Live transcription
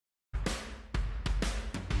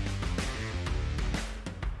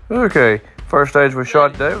Okay, first stage we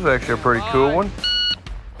shot today was actually a pretty cool one.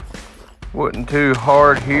 Wasn't too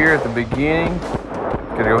hard here at the beginning.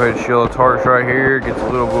 Gonna go ahead and shield the targets right here. It gets a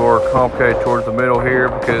little more complicated towards the middle here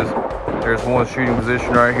because there's one shooting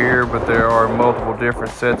position right here, but there are multiple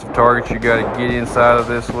different sets of targets you gotta get inside of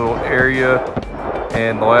this little area.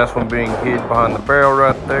 And the last one being hid behind the barrel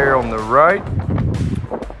right there on the right.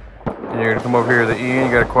 And you're gonna come over here to the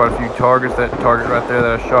end. You got quite a few targets. That target right there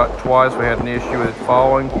that I shot twice, we had an issue with it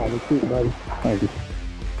falling.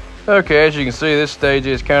 Okay, as you can see, this stage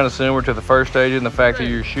is kind of similar to the first stage in the fact that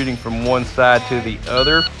you're shooting from one side to the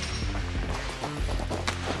other.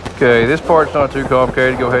 Okay, this part's not too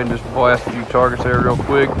complicated. Go ahead and just blast a few targets there real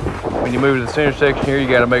quick. When you move to the center section here, you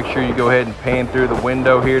got to make sure you go ahead and pan through the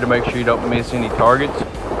window here to make sure you don't miss any targets.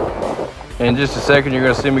 In just a second, you're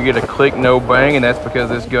going to see me get a click, no bang, and that's because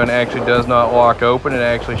this gun actually does not lock open. It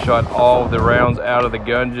actually shot all of the rounds out of the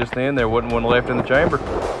gun just then. There wasn't one left in the chamber.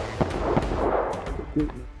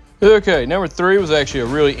 Okay, number 3 was actually a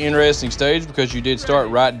really interesting stage because you did start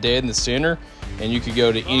right dead in the center, and you could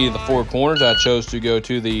go to any of the 4 corners. I chose to go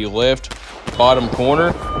to the left bottom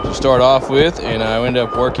corner to start off with, and I ended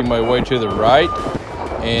up working my way to the right.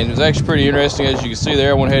 And it was actually pretty interesting. As you can see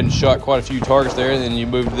there, I went ahead and shot quite a few targets there, and then you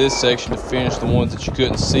moved to this section to finish the ones that you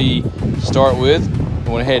couldn't see to start with. I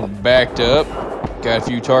went ahead and backed up, got a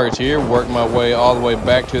few targets here, worked my way all the way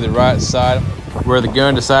back to the right side where the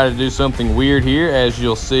gun decided to do something weird here. As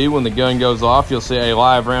you'll see, when the gun goes off, you'll see a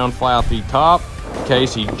live round fly out the top in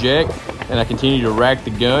case eject. And I continue to rack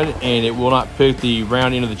the gun, and it will not pick the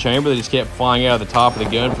round into the chamber. They just kept flying out of the top of the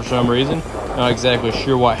gun for some reason. Not exactly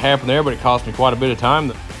sure what happened there, but it cost me quite a bit of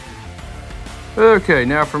time. Okay,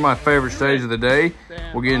 now for my favorite stage of the day.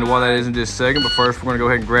 We'll get into why that is in just a second, but first we're going to go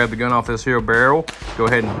ahead and grab the gun off this here barrel. Go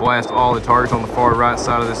ahead and blast all the targets on the far right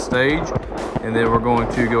side of this stage. And then we're going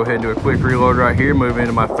to go ahead and do a quick reload right here, move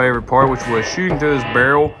into my favorite part, which was shooting through this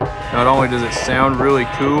barrel. Not only does it sound really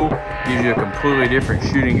cool, gives you a completely different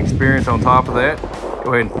shooting experience on top of that.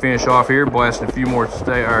 Go ahead and finish off here, blasting a few more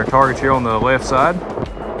targets here on the left side.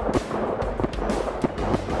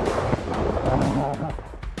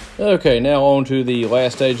 Okay, now on to the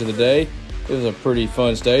last stage of the day. It was a pretty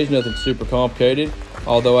fun stage, nothing super complicated.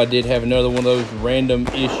 Although I did have another one of those random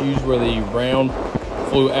issues where the round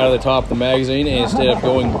flew out of the top of the magazine, and instead of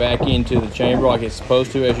going back into the chamber like it's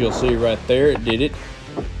supposed to, as you'll see right there, it did it.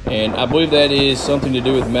 And I believe that is something to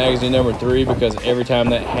do with magazine number 3, because every time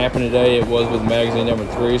that happened today, it was with magazine number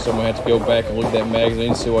 3. So I'm gonna have to go back and look at that magazine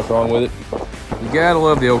and see what's wrong with it. You gotta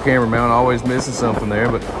love the old camera mount, always missing something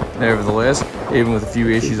there, but nevertheless, even with a few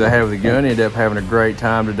issues I had with the gun, I ended up having a great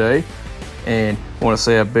time today. And I want to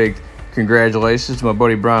say a big congratulations to my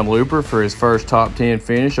buddy Brian Looper for his first top 10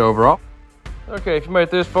 finish overall. Okay, if you made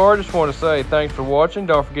it this far, I just want to say thanks for watching.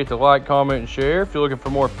 Don't forget to like, comment, and share. If you're looking for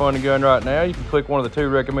more Fun and Gun right now, you can click one of the 2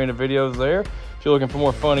 recommended videos there. If you're looking for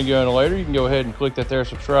more Fun and Gun later, you can go ahead and click that there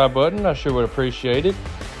subscribe button. I sure would appreciate it.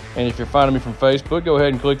 And if you're finding me from Facebook, go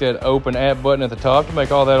ahead and click that open app button at the top to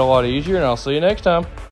make all that a lot easier, and I'll see you next time.